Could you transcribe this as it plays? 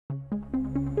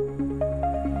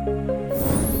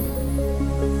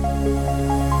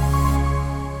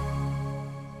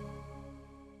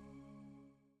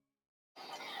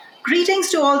Greetings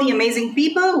to all the amazing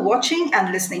people watching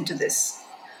and listening to this.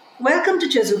 Welcome to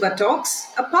Chazuba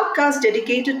Talks, a podcast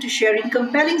dedicated to sharing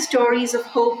compelling stories of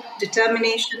hope,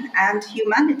 determination, and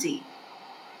humanity.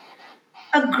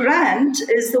 A grant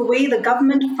is the way the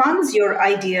government funds your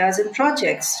ideas and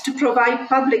projects to provide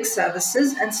public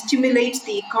services and stimulate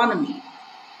the economy.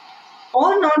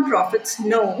 All nonprofits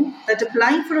know that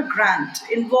applying for a grant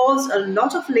involves a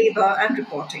lot of labor and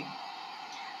reporting.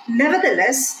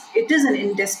 Nevertheless, it is an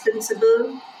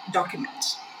indispensable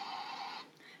document.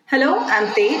 Hello,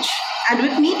 I'm Tej, and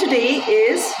with me today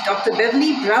is Dr.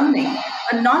 Beverly Browning,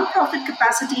 a nonprofit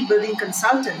capacity building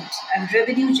consultant and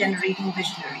revenue generating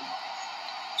visionary.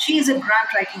 She is a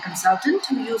grant writing consultant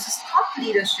who uses thought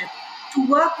leadership to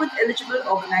work with eligible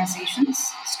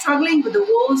organizations struggling with the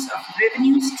woes of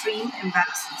revenue stream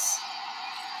imbalances.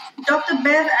 Dr.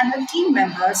 Bev and her team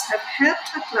members have helped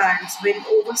her clients win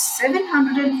over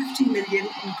 750 million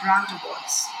in grant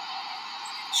awards.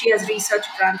 She has researched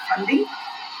grant funding,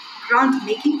 grant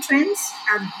making trends,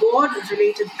 and board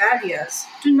related barriers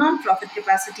to nonprofit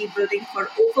capacity building for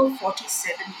over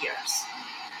 47 years.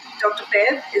 Dr.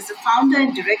 Bev is the founder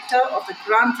and director of the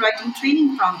Grant Writing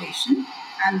Training Foundation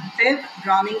and Bev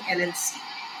Browning LLC.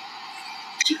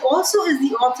 She also is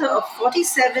the author of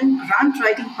 47 grant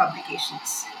writing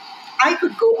publications. I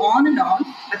could go on and on,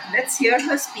 but let's hear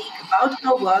her speak about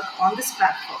her work on this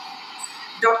platform.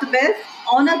 Dr. Bev,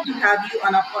 honored to have you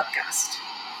on our podcast.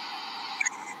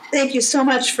 Thank you so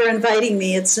much for inviting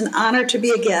me. It's an honor to be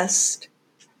a guest.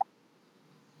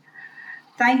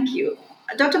 Thank you.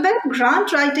 Dr. Bev,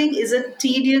 grant writing is a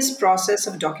tedious process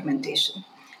of documentation.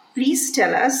 Please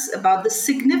tell us about the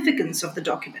significance of the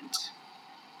document.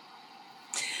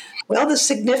 Well, the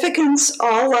significance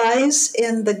all lies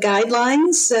in the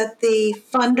guidelines that the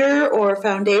funder or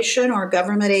foundation or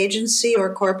government agency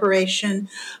or corporation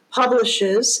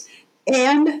publishes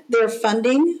and their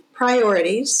funding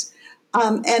priorities.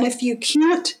 And if you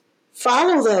can't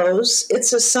follow those,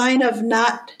 it's a sign of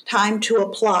not time to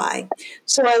apply.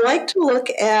 So I like to look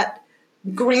at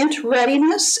grant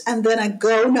readiness and then a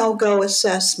go, no-go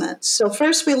assessment. So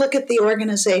first we look at the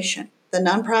organization, the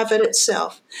nonprofit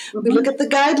itself. Mm-hmm. We look at the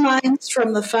guidelines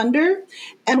from the funder,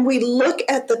 and we look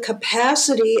at the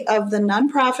capacity of the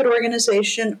nonprofit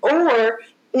organization or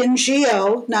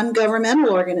NGO,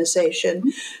 non-governmental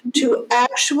organization, to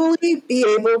actually be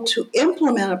able to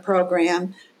implement a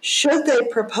program should they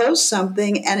propose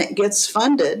something and it gets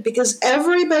funded, because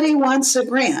everybody wants a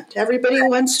grant. Everybody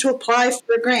wants to apply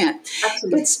for a grant.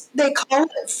 Absolutely. They call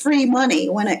it free money.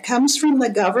 When it comes from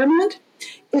the government,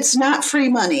 it's not free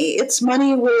money. It's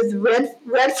money with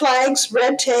red flags,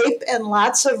 red tape, and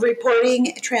lots of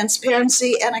reporting,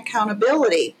 transparency, and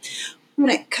accountability. When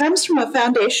it comes from a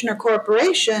foundation or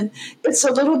corporation, it's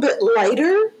a little bit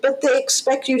lighter, but they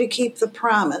expect you to keep the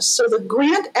promise. So the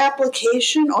grant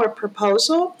application or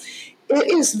proposal,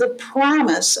 it is the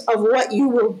promise of what you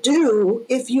will do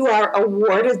if you are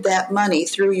awarded that money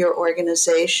through your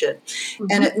organization. Mm-hmm.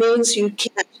 And it means you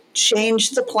can't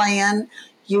change the plan.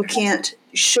 You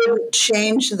shouldn't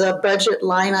change the budget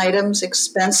line items,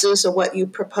 expenses of what you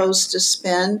propose to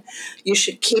spend. You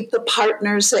should keep the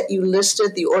partners that you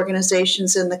listed, the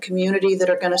organizations in the community that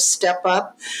are going to step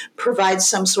up, provide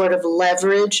some sort of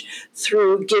leverage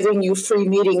through giving you free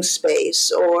meeting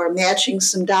space or matching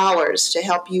some dollars to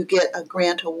help you get a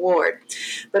grant award.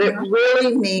 But it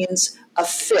really means a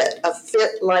fit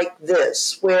like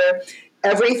this, where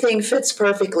everything fits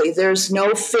perfectly. There's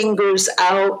no fingers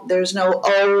out. There's no,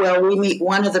 we meet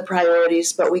one of the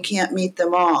priorities, but we can't meet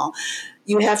them all.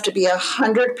 You have to be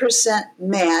 100%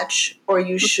 match, or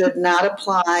you should not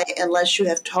apply unless you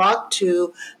have talked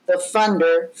to the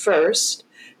funder first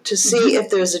to see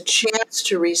if there's a chance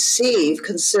to receive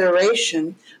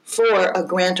consideration for a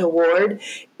grant award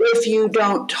if you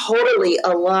don't totally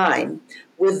align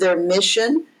with their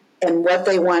mission and what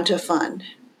they want to fund.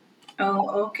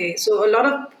 Oh, okay. So a lot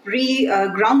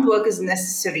of groundwork is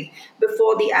necessary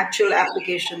before the actual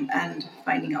application and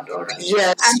finding out. All right.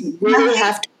 Yes, you really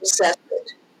have to assess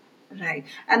it. Right.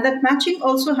 And that matching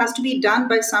also has to be done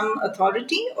by some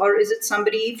authority, or is it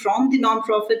somebody from the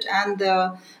nonprofit and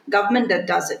the government that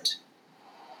does it?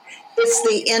 It's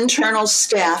the internal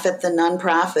staff at the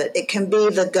nonprofit. It can be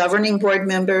the governing board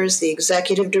members, the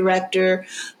executive director,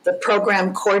 the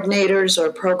program coordinators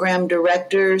or program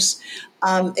directors.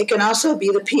 It can also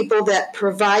be the people that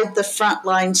provide the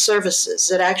frontline services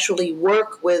that actually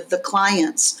work with the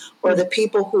clients or the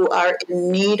people who are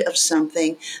in need of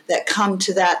something that come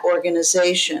to that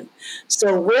organization.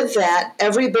 So with that,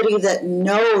 everybody that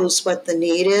knows what the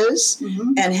need is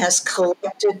and has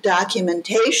collected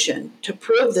documentation to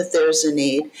prove that there's a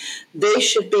need, they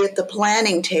should be at the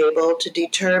planning table to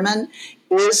determine,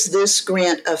 is this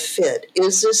grant a fit?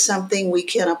 Is this something we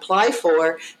can apply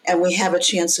for and we have a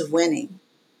chance of winning?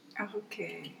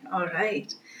 Okay, all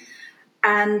right.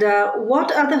 And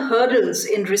what are the hurdles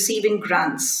in receiving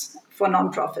grants for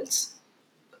nonprofits?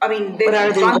 I mean, What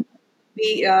are they? one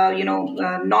be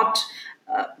not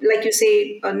like you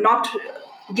say, not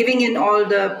giving in all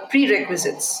the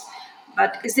prerequisites.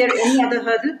 But is there any other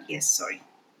hurdle? Yes, sorry.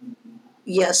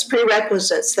 Yes,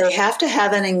 prerequisites. They have to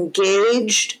have an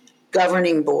engaged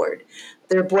governing board.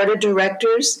 Their board of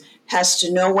directors has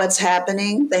to know what's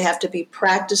happening. They have to be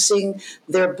practicing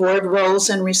their board roles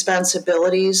and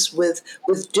responsibilities with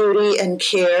duty and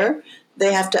care.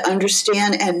 They have to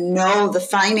understand and know the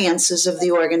finances of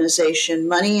the organization,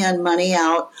 money in, money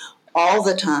out, all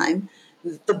the time.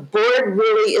 The board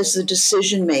really is the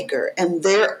decision maker, and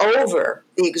they're over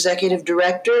the executive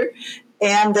director,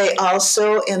 and they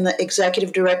also, in the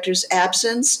executive director's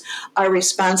absence, are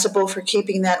responsible for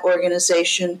keeping that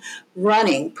organization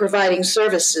running, providing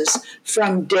services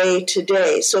from day to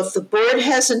day. So if the board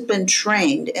hasn't been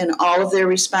trained in all of their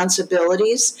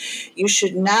responsibilities, you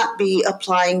should not be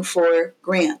applying for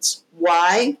grants.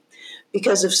 Why?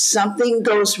 Because if something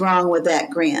goes wrong with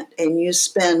that grant and you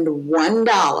spend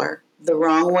 $1 the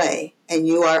wrong way and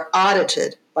you are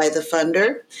audited by the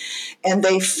funder and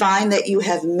they find that you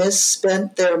have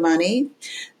misspent their money,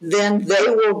 then they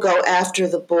will go after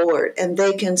the board and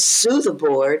they can sue the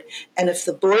board. And if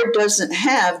the board doesn't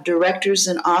have directors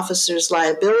and officers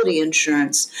liability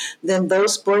insurance, then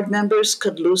those board members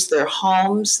could lose their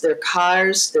homes, their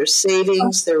cars, their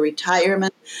savings, their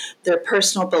retirement, their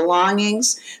personal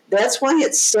belongings. That's why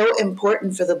it's so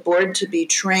important for the board to be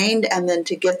trained and then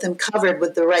to get them covered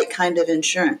with the right kind of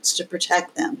insurance to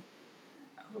protect them.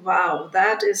 Wow,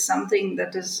 that is something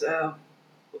that is,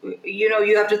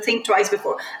 you have to think twice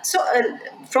before. So,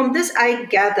 from this, I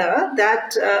gather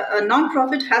that a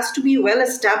nonprofit has to be well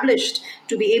established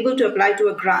to be able to apply to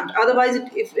a grant. Otherwise,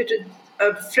 if it is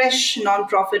a fresh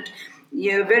nonprofit,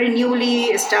 very newly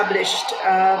established,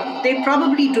 they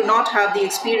probably do not have the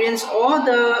experience or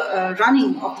the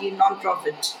running of the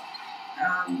nonprofit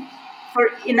for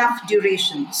enough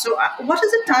duration. So, what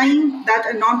is the time that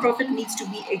a nonprofit needs to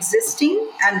be existing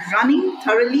and running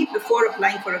thoroughly before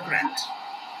applying for a grant?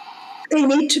 They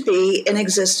need to be in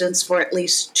existence for at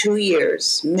least 2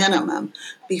 years minimum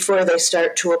before they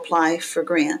start to apply for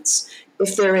grants.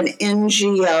 If they're an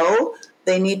NGO,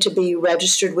 they need to be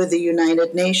registered with the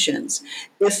United Nations.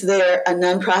 If they're a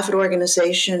nonprofit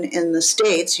organization in the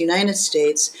States, United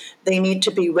States, they need to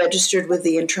be registered with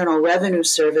the Internal Revenue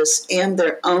Service and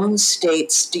their own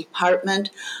state's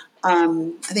department.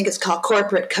 I think it's called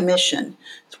Corporate Commission.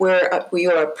 It's where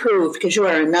you are approved because you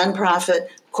are a nonprofit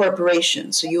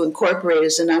corporation. So you incorporate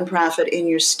as a nonprofit in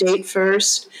your state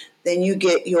first, then you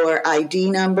get your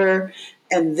ID number,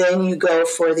 and then you go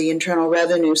for the Internal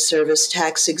Revenue Service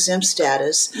tax exempt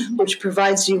status, which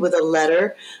provides you with a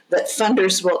letter that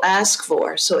funders will ask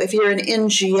for. So if you're an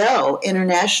NGO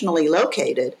internationally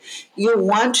located, you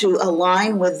want to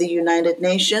align with the United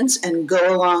Nations and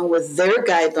go along with their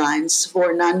guidelines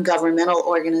for non-governmental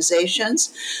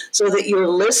organizations so that you're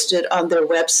listed on their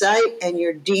website and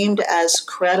you're deemed as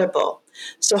credible.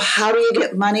 So how do you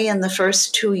get money in the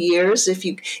first 2 years if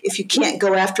you can't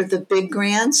go after the big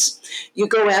grants? You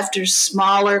go after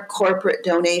smaller corporate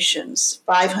donations,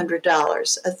 $500,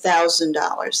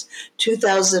 $1,000,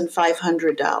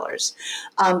 $2,500.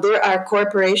 There are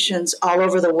corporations all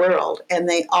over the world, and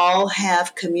they all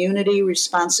have community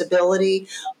responsibility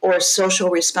or social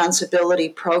responsibility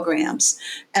programs.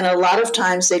 And a lot of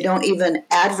times they don't even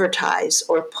advertise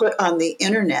or put on the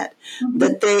internet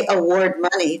that they award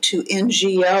money to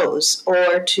NGOs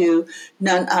or to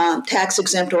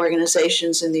tax-exempt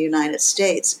organizations in the United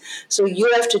States. So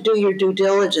you have to do your due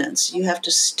diligence. You have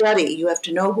to study. You have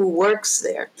to know who works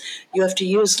there. You have to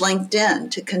use LinkedIn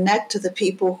to connect to the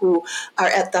people who are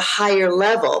at the higher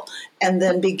level and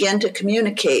then begin to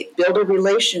communicate, build a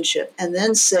relationship, and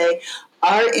then say,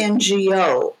 our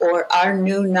NGO or our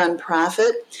new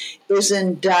nonprofit is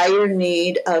in dire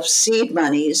need of seed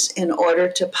monies in order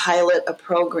to pilot a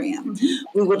program.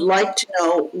 We would like to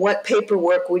know what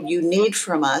paperwork would you need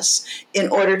from us in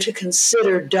order to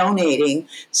consider donating,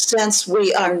 since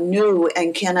we are new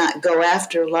and cannot go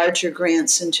after larger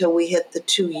grants until we hit the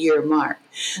 2-year mark.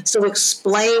 So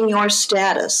explain your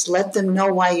status. Let them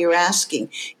know why you're asking.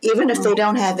 Even if they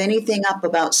don't have anything up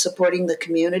about supporting the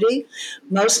community,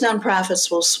 most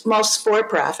most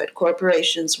for-profit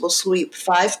corporations will sweep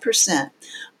 5%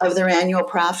 of their annual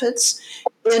profits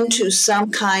into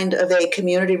some kind of a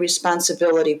community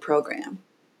responsibility program.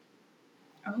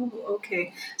 Oh,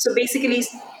 okay. So basically,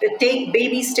 take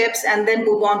baby steps and then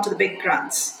move on to the big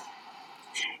grants.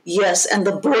 Yes, and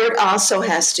the board also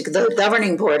the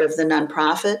governing board of the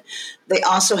nonprofit, they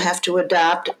also have to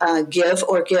adopt a give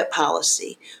or get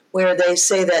policy where they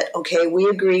say that, okay, we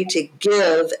agree to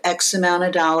give X amount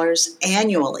of dollars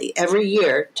annually, every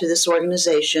year, to this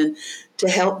organization to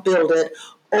help build it.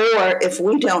 Or if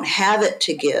we don't have it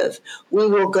to give, we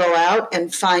will go out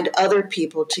and find other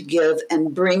people to give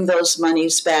and bring those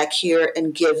monies back here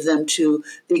and give them to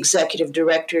the executive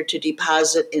director to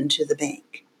deposit into the bank.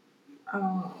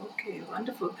 Oh, okay,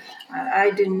 wonderful.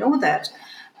 I didn't know that.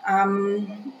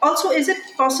 Also, is it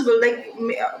possible, like,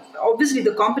 obviously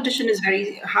the competition is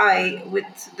very high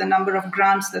with the number of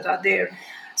grants that are there.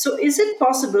 So, is it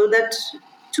possible that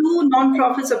two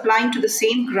nonprofits applying to the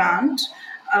same grant,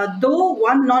 though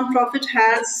one nonprofit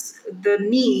has the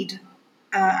need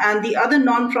and the other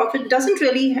nonprofit doesn't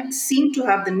really seem to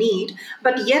have the need,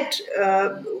 but yet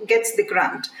gets the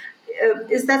grant?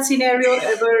 Is that scenario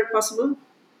ever possible?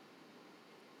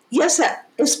 Yes, that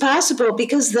is possible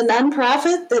because the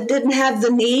nonprofit that didn't have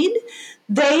the need,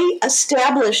 they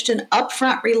established an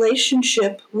upfront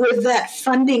relationship with that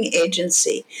funding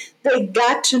agency. They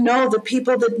got to know the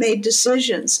people that made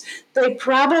decisions. They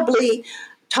probably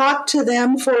talked to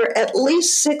them for at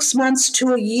least 6 months to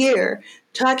a year,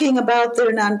 talking about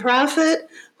their nonprofit,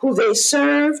 who they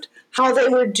served, how they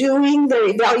were doing, their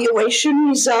evaluation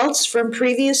results from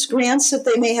previous grants that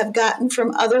they may have gotten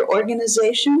from other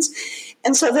organizations.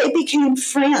 And so they became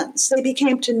friends. They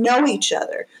became to know each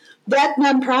other. That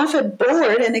nonprofit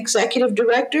board and executive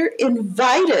director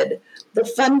invited the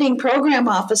funding program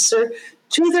officer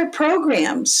to their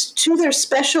programs, to their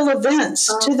special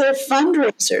events, to their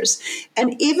fundraisers.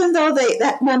 And even though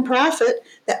that nonprofit,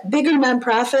 that bigger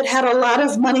nonprofit, had a lot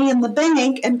of money in the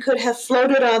bank and could have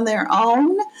floated on their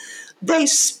own, they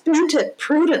spent it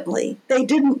prudently. They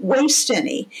didn't waste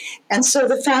any. And so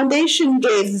the foundation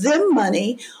gave them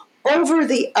money over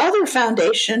the other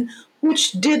foundation,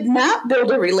 which did not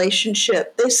build a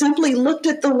relationship. They simply looked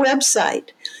at the website,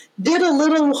 did a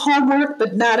little homework,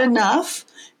 but not enough.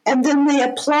 And then they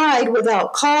applied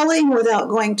without calling, without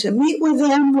going to meet with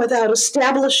them, without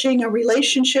establishing a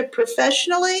relationship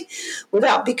professionally,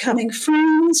 without becoming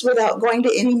friends, without going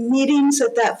to any meetings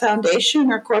that that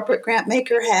foundation or corporate grant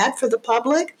maker had for the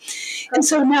public. And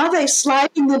so now they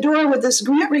slide in the door with this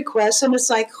grant request, and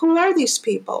it's like, who are these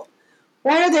people?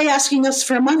 Why are they asking us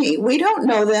for money? We don't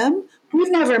know them.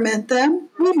 We've never met them.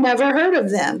 We've never heard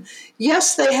of them.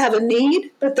 Yes, they have a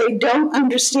need, but they don't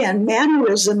understand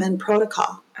mannerism and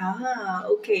protocol. Ah,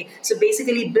 okay. So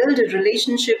basically, build a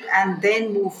relationship and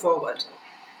then move forward.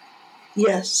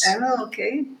 Yes. Oh,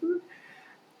 okay.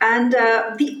 And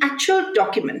the actual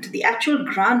document, the actual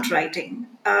grant writing,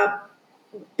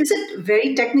 is it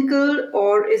very technical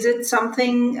or is it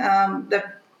something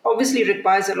that obviously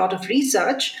requires a lot of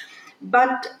research?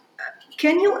 But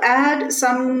can you add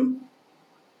some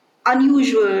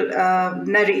unusual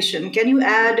narration? Can you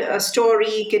add a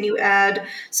story? Can you add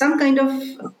some kind of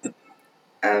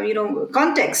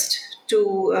context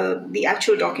to the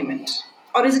actual document,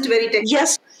 or is it very technical?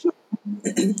 Yes,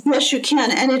 yes, you can.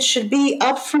 And it should be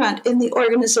upfront in the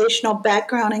organizational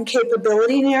background and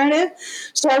capability narrative.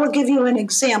 So I will give you an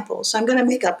example. So I'm going to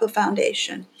make up a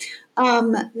foundation.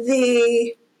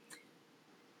 The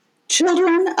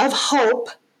Children of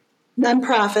Hope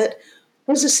nonprofit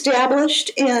was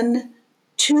established in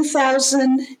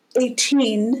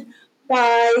 2018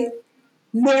 by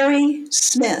Mary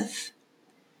Smith.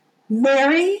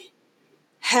 Mary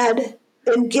had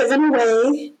been given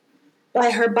away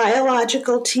by her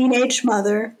biological teenage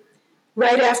mother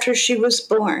right after she was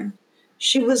born.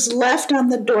 She was left on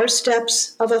the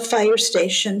doorsteps of a fire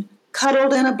station,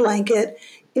 cuddled in a blanket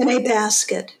in a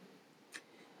basket.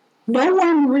 No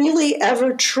one really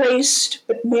ever traced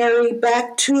Mary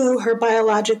back to her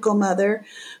biological mother,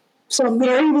 so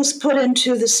Mary was put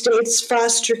into the state's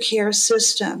foster care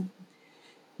system.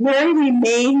 Mary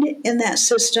remained in that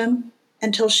system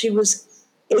until she was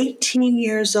 18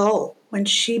 years old. when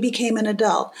she became an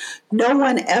adult. No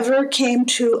one ever came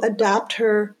to adopt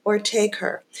her or take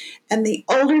her. And the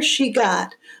older she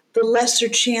got, the lesser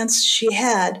chance she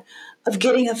had of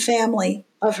getting a family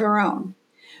of her own.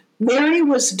 Mary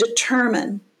was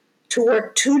determined to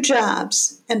work 2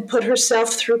 jobs and put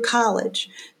herself through college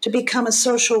to become a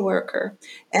social worker.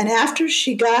 And after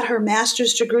she got her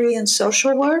master's degree in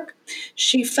social work,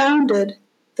 she founded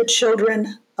the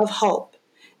Children of Hope.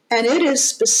 And it is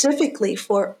specifically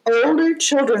for older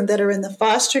children that are in the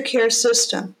foster care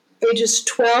system, ages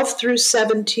 12 through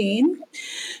 17,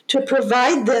 to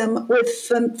provide them with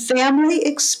family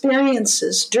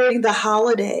experiences during the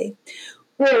holiday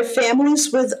where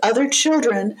families with other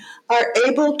children are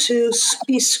able to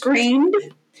be screened,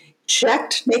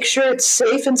 checked, make sure it's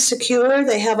safe and secure.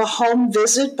 They have a home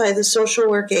visit by the social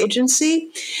work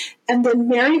agency. And then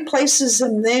Mary places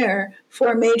them there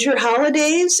for major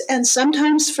holidays and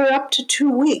sometimes for up to 2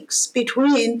 weeks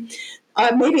between,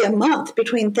 maybe a month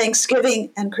between Thanksgiving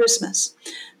and Christmas.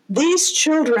 These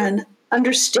children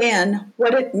understand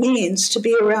what it means to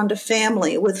be around a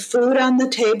family with food on the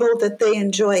table that they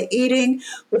enjoy eating,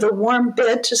 with a warm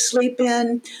bed to sleep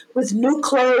in, with new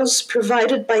clothes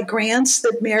provided by grants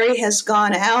that Mary has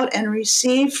gone out and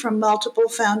received from multiple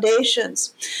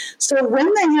foundations. So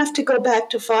when they have to go back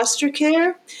to foster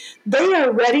care, they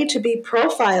are ready to be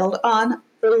profiled on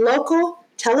the local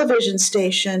television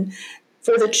station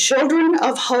for the Children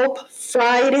of Hope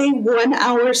Friday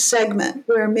 1-hour segment,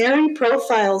 where Mary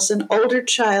profiles an older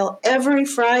child every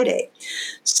Friday.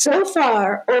 So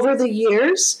far, over the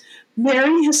years,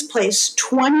 Mary has placed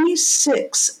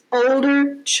 26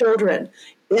 older children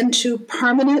into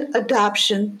permanent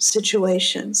adoption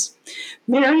situations.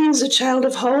 Mary is a child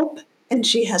of hope, and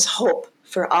she has hope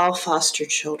for all foster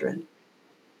children.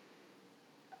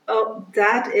 Oh,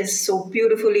 that is so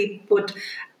beautifully put.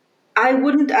 I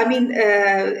wouldn't. I mean,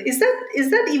 is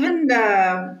that even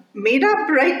made up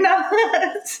right now?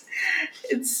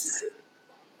 it's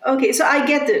okay. So I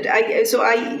get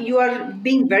it. You are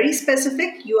being very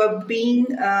specific. You are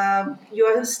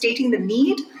stating the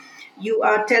need. You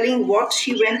are telling what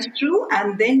she went through,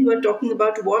 and then you are talking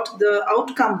about what the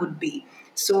outcome would be.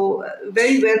 So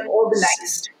very well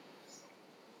organized.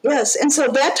 Yes, and so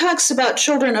that talks about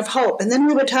Children of Hope. And then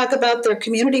we would talk about their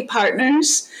community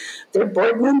partners, their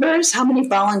board members, how many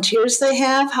volunteers they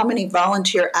have, how many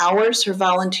volunteer hours her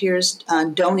volunteers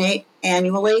donate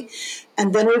annually.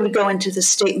 And then we would go into the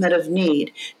statement of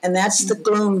need. And that's the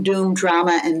gloom, doom,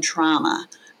 drama, and trauma.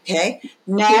 Okay?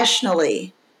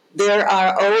 Nationally, there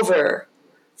are over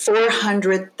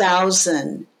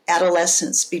 400,000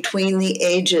 adolescents between the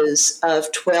ages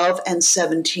of 12 and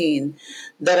 17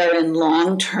 that are in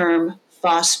long-term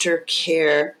foster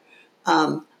care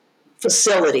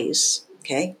facilities,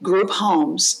 okay, group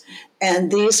homes.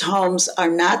 And these homes are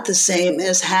not the same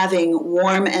as having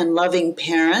warm and loving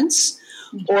parents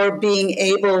or being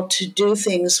able to do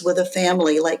things with a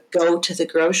family like go to the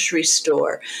grocery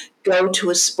store, go to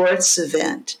a sports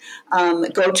event,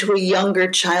 go to a younger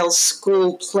child's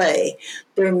school play.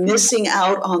 They're missing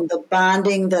out on the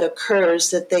bonding that occurs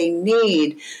that they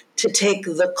need to take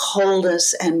the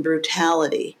coldness and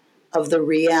brutality of the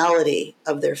reality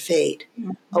of their fate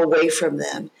away from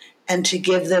them and to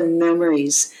give them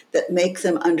memories that make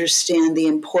them understand the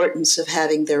importance of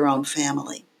having their own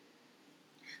family.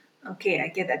 Okay, I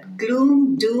get that.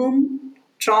 Gloom, doom,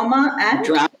 trauma, and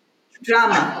Drama.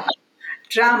 drama.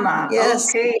 Drama. Yes.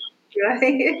 Okay,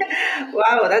 right.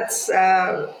 Wow, that's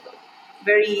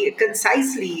very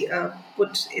concisely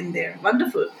put in there.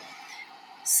 Wonderful.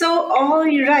 So, all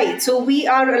right. So, we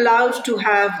are allowed to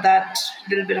have that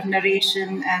little bit of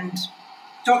narration and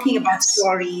talking about Yes.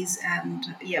 stories,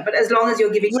 and yeah, but as long as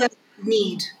you're giving Yes.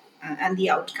 need and the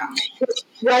outcome. It's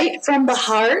right from the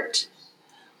heart,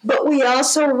 but we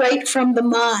also write from the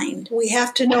mind. We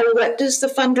have to know, what does the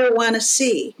funder want to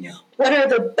see? Yeah. What are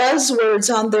the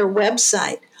buzzwords on their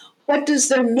website? What does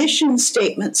their mission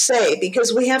statement say?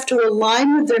 Because we have to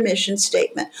align with their mission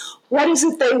statement. What is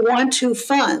it they want to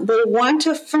fund? They want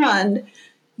to fund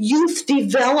youth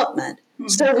development.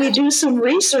 So we do some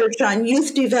research on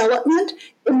youth development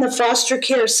in the foster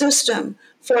care system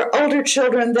for older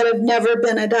children that have never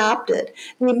been adopted.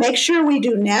 We make sure we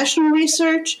do national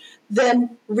research,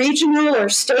 then regional or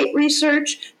state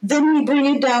research, then we bring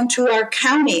it down to our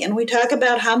county and we talk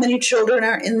about how many children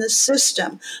are in the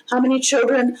system, how many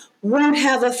children won't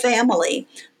have a family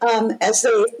as they,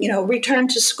 return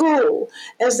to school,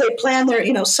 as they plan their,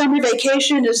 summer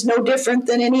vacation is no different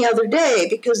than any other day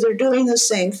because they're doing the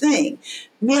same thing.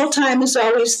 Mealtime is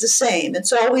always the same.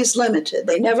 It's always limited.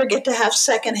 They never get to have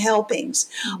second helpings.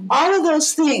 All of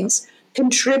those things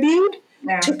contribute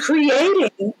Yeah. to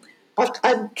creating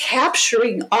a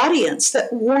capturing audience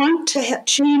that want to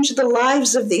change the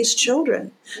lives of these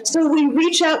children. So we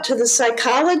reach out to the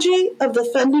psychology of the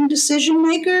funding decision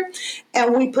maker,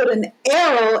 and we put an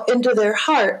arrow into their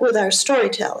heart with our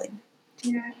storytelling.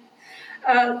 Yeah.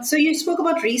 So you spoke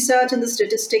about research and the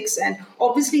statistics, and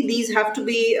obviously these have to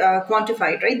be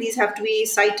quantified, right? These have to be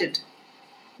cited.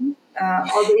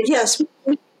 All the Yes,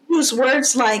 we use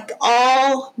words like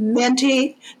all,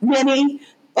 many,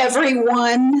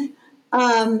 everyone,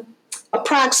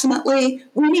 approximately.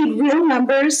 We need real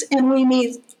numbers and we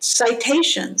need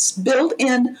citations, built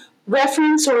in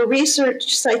reference or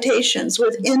research citations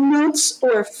with endnotes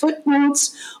or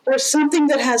footnotes or something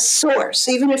that has source.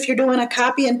 Even if you're doing a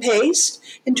copy and paste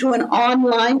into an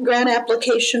online grant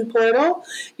application portal,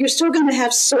 you're still going to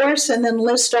have source and then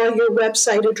list all your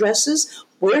website addresses,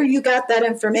 where you got that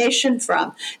information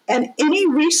from. And any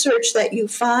research that you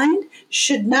find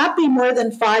should not be more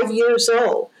than 5 years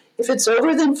old. If it's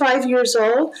over than 5 years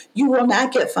old, you will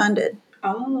not get funded.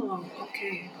 Oh,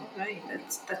 okay, all right.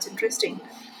 That's interesting.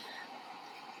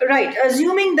 Right.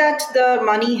 Assuming that the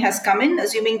money has come in,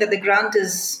 assuming that the grant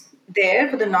is there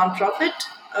for the nonprofit,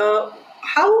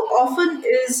 how often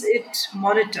is it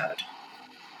monitored?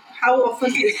 How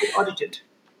often is it audited?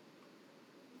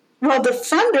 Well, the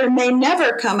funder may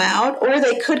never come out, or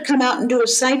they could come out and do a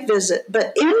site visit,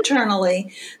 but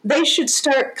internally, they should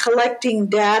start collecting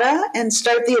data and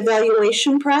start the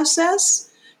evaluation process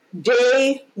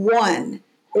day one.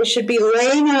 They should be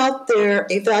laying out their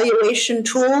evaluation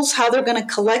tools, how they're going to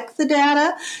collect the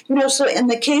data. So in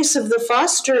the case of the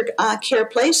foster care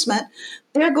placement,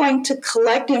 they're going to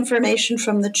collect information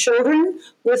from the children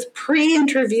with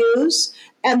pre-interviews,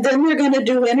 and then they're going to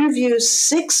do interviews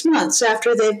 6 months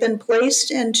after they've been placed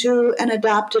into an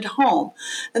adopted home.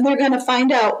 And they're going to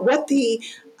find out what the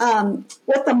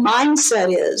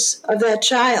mindset is of that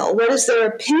child. What is their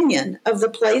opinion of the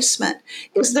placement?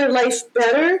 Is their life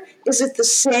better? Is it the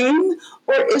same?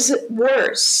 Or is it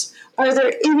worse? Are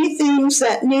there any things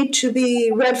that need to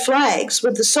be red flags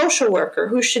with the social worker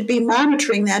who should be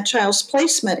monitoring that child's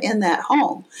placement in that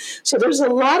home? So there's a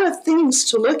lot of things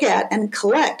to look at and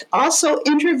collect. Also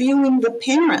interviewing the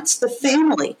parents, the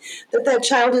family that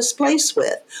child is placed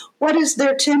with. What is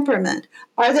their temperament?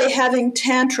 Are they having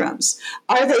tantrums?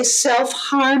 Are they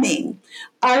self-harming?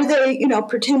 Are they,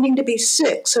 pretending to be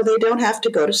sick so they don't have to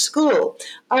go to school?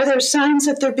 Are there signs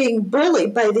that they're being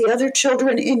bullied by the other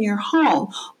children in your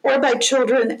home or by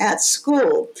children at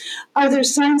school? Are there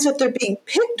signs that they're being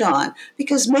picked on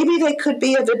because maybe they could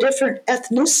be of a different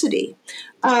ethnicity?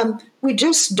 We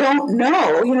just don't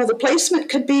know. The placement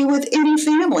could be with any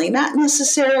family, not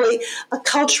necessarily a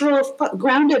cultural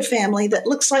grounded family that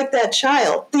looks like that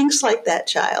child, thinks like that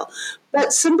child,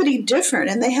 but somebody different,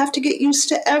 and they have to get used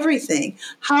to everything.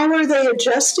 How are they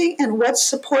adjusting, and what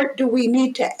support do we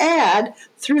need to add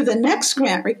through the next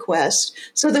grant request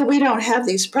so that we don't have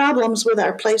these problems with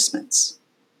our placements?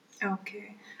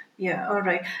 Okay. Yeah, all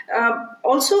right.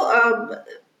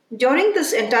 During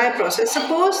this entire process,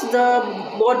 suppose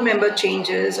the board member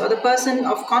changes or the person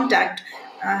of contact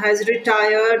has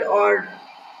retired or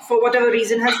for whatever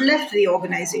reason has left the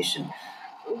organization.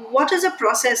 What is the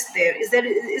process there? Is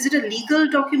it a legal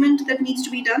document that needs to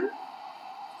be done?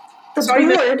 The Sorry,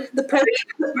 board, the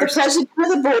president of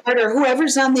the board, or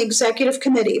whoever's on the executive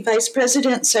committee, vice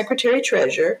president, secretary,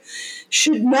 treasurer,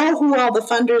 should know who all the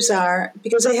funders are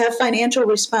because they have financial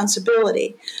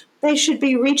responsibility. They should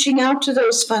be reaching out to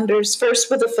those funders first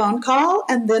with a phone call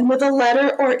and then with a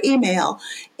letter or email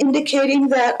indicating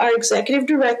that our executive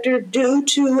director, due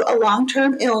to a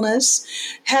long-term illness,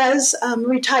 has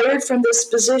retired from this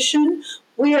position.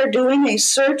 We are doing a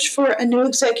search for a new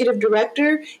executive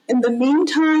director. In the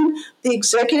meantime, the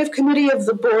executive committee of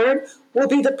the board will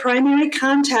be the primary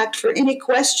contact for any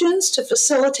questions to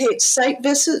facilitate site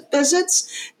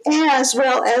visits, as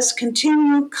well as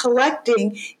continue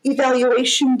collecting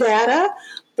evaluation data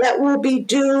that will be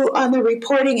due on the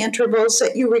reporting intervals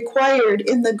that you required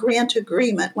in the grant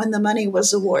agreement when the money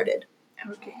was awarded.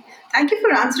 Okay. Thank you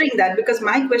for answering that because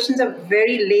my questions are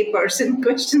very layperson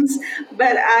questions,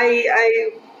 but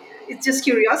it's just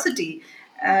curiosity.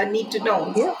 Need to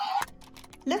know. Yeah.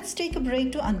 Let's take a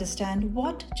break to understand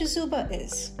what Chizuba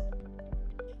is.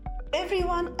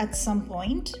 Everyone at some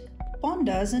point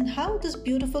ponders on how this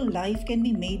beautiful life can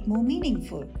be made more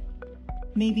meaningful.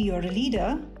 Maybe you're a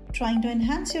leader trying to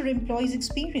enhance your employees'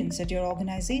 experience at your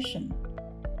organization.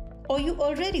 Or you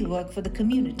already work for the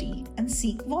community and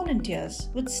seek volunteers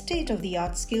with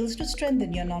state-of-the-art skills to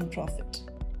strengthen your nonprofit.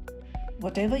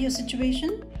 Whatever your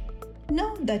situation,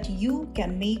 know that you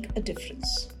can make a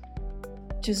difference.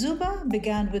 Chizuba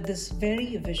began with this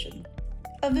very vision.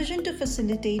 a vision to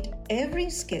facilitate every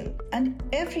skill and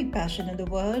every passion in the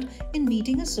world in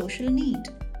meeting a social need.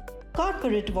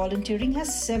 Corporate volunteering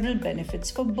has several benefits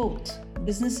for both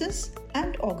businesses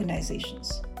and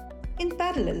organizations. In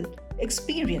parallel,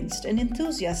 experienced and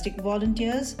enthusiastic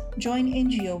volunteers join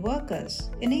NGO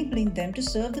workers, enabling them to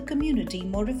serve the community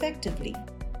more effectively.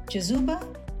 Chazuba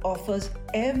offers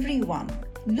everyone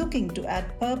looking to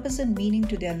add purpose and meaning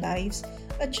to their lives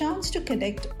a chance to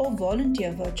connect or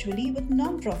volunteer virtually with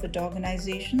nonprofit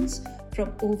organizations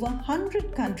from over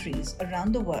 100 countries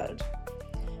around the world.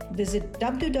 Visit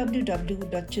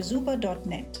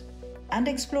www.chazuba.net and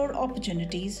explore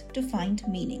opportunities to find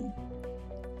meaning.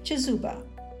 Chazuba,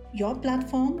 your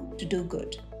platform to do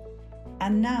good.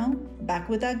 And now, back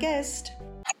with our guest.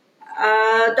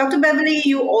 Dr. Beverly,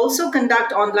 you also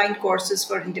conduct online courses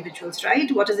for individuals,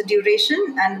 right? What is the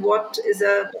duration and what is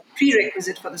a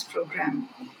prerequisite for this program?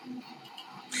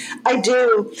 I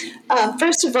do.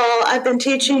 First of all, I've been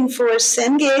teaching for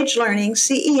Cengage Learning,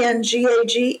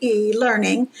 CENGAGE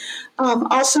Learning,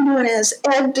 also known as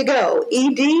Ed2Go,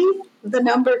 ED, the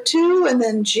number 2, and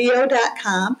then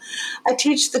geo.com. I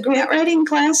teach the grant writing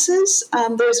classes.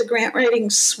 There's a grant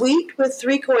writing suite with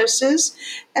 3 courses.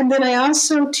 And then I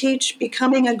also teach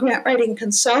becoming a grant writing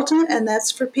consultant, and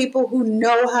that's for people who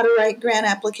know how to write grant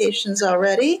applications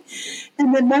already.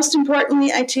 And then most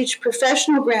importantly, I teach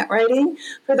professional grant writing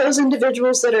for those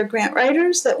individuals that are grant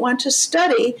writers that want to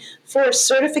study for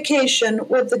certification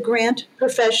with the Grant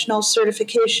Professional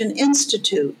Certification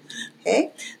Institute.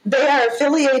 Okay. They are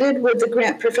affiliated with the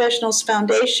Grant Professionals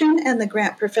Foundation and the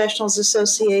Grant Professionals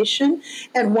Association.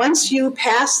 And once you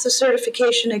pass the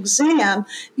certification exam,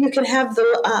 you can have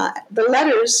the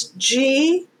letters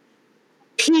G,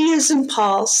 P as in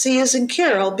Paul, C as in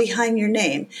Carol behind your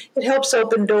name. It helps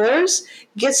open doors,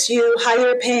 gets you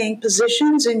higher paying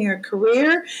positions in your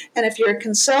career, and if you're a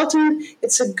consultant,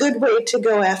 it's a good way to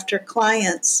go after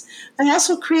clients. I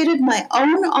also created my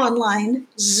own online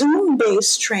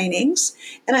Zoom-based trainings,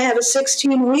 and I have a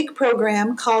 16-week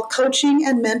program called Coaching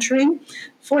and Mentoring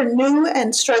for New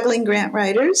and Struggling Grant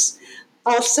Writers.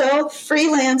 Also,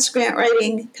 freelance grant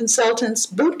writing consultants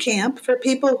boot camp for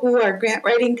people who are grant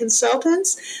writing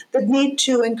consultants that need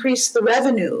to increase the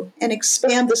revenue and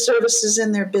expand the services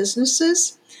in their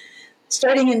businesses.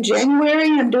 Starting in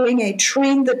January, I'm doing a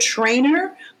Train the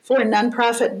Trainer for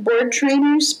nonprofit board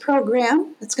trainers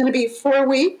program. It's going to be 4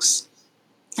 weeks,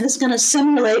 and it's going to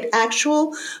simulate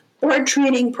actual board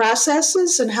training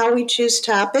processes and how we choose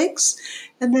topics.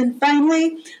 And then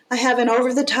finally, I have an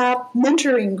over-the-top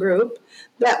mentoring group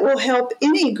that will help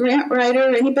any grant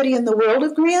writer, anybody in the world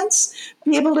of grants,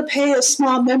 be able to pay a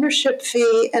small membership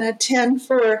fee and attend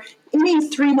for any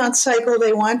 3-month cycle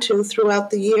they want to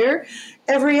throughout the year,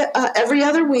 every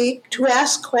other week, to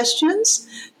ask questions,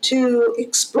 to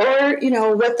explore,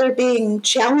 what they're being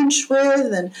challenged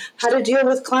with and how to deal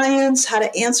with clients, how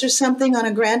to answer something on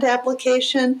a grant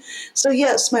application. So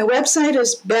yes, my website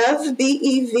is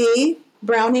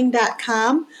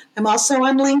bevbrowning.com. I'm also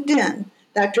on LinkedIn.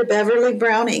 Dr. Beverly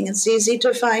Browning. It's easy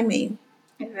to find me.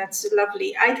 That's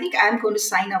lovely. I think I'm going to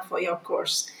sign up for your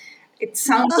course. It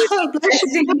sounds Oh, bless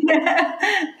you. interesting.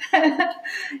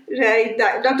 Right.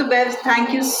 Dr. Bev,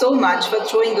 thank you so much for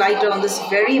throwing light on this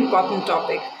very important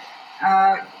topic.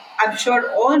 Uh, I'm sure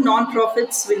all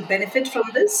nonprofits will benefit from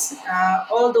this.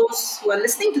 All those who are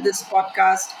listening to this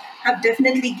podcast have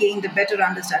definitely gained a better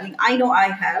understanding. I know I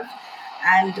have.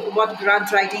 And what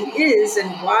grant writing is and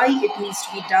why it needs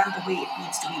to be done the way it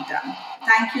needs to be done.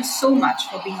 Thank you so much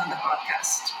for being on the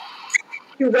podcast.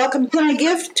 You're welcome. Can I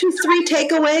give 3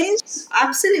 takeaways?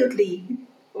 Absolutely.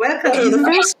 Welcome. Okay, the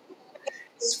first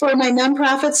is for my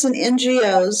nonprofits and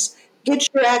NGOs. Get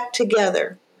your act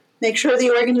together. Make sure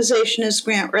the organization is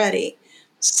grant ready.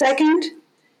 Second,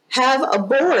 have a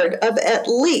board of at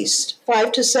least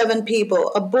 5 to 7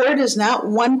 people. A board is not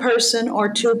 1 person or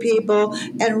 2 people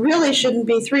and really shouldn't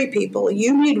be 3 people.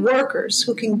 You need workers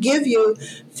who can give you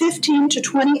 15 to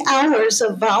 20 hours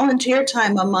of volunteer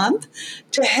time a month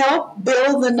to help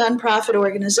build the nonprofit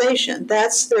organization.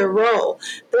 That's their role.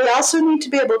 They also need to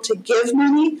be able to give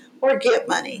money or get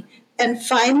money. And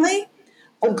finally,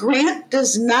 a grant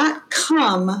does not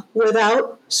come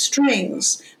without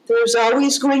strings. There's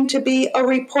always going to be a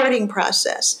reporting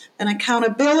process, an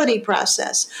accountability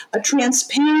process, a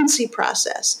transparency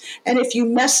process. And if you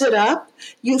mess it up,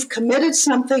 you've committed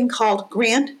something called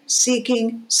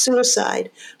grant-seeking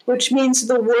suicide, which means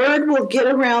the word will get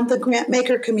around the grant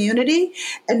maker community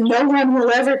and no one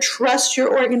will ever trust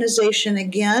your organization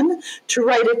again to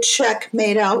write a check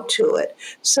made out to it.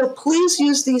 So please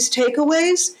use these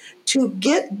takeaways to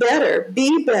get better,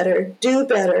 be better, do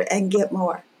better, and get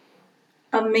more.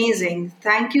 Amazing.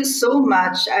 Thank you so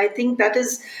much. I think that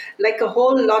is like a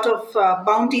whole lot of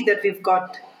bounty that we've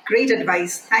got. Great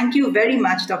advice. Thank you very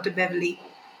much, Dr. Beverly.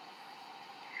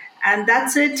 And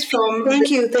that's it from Thank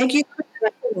this. you. Thank you for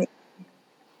having me.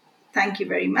 Thank you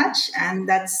very much. And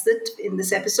that's it in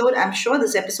this episode. I'm sure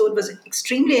this episode was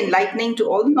extremely enlightening to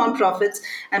all the nonprofits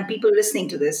and people listening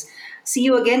to this. See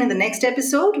you again in the next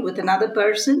episode with another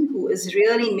person who is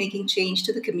really making change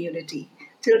to the community.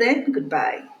 Till then,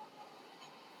 goodbye.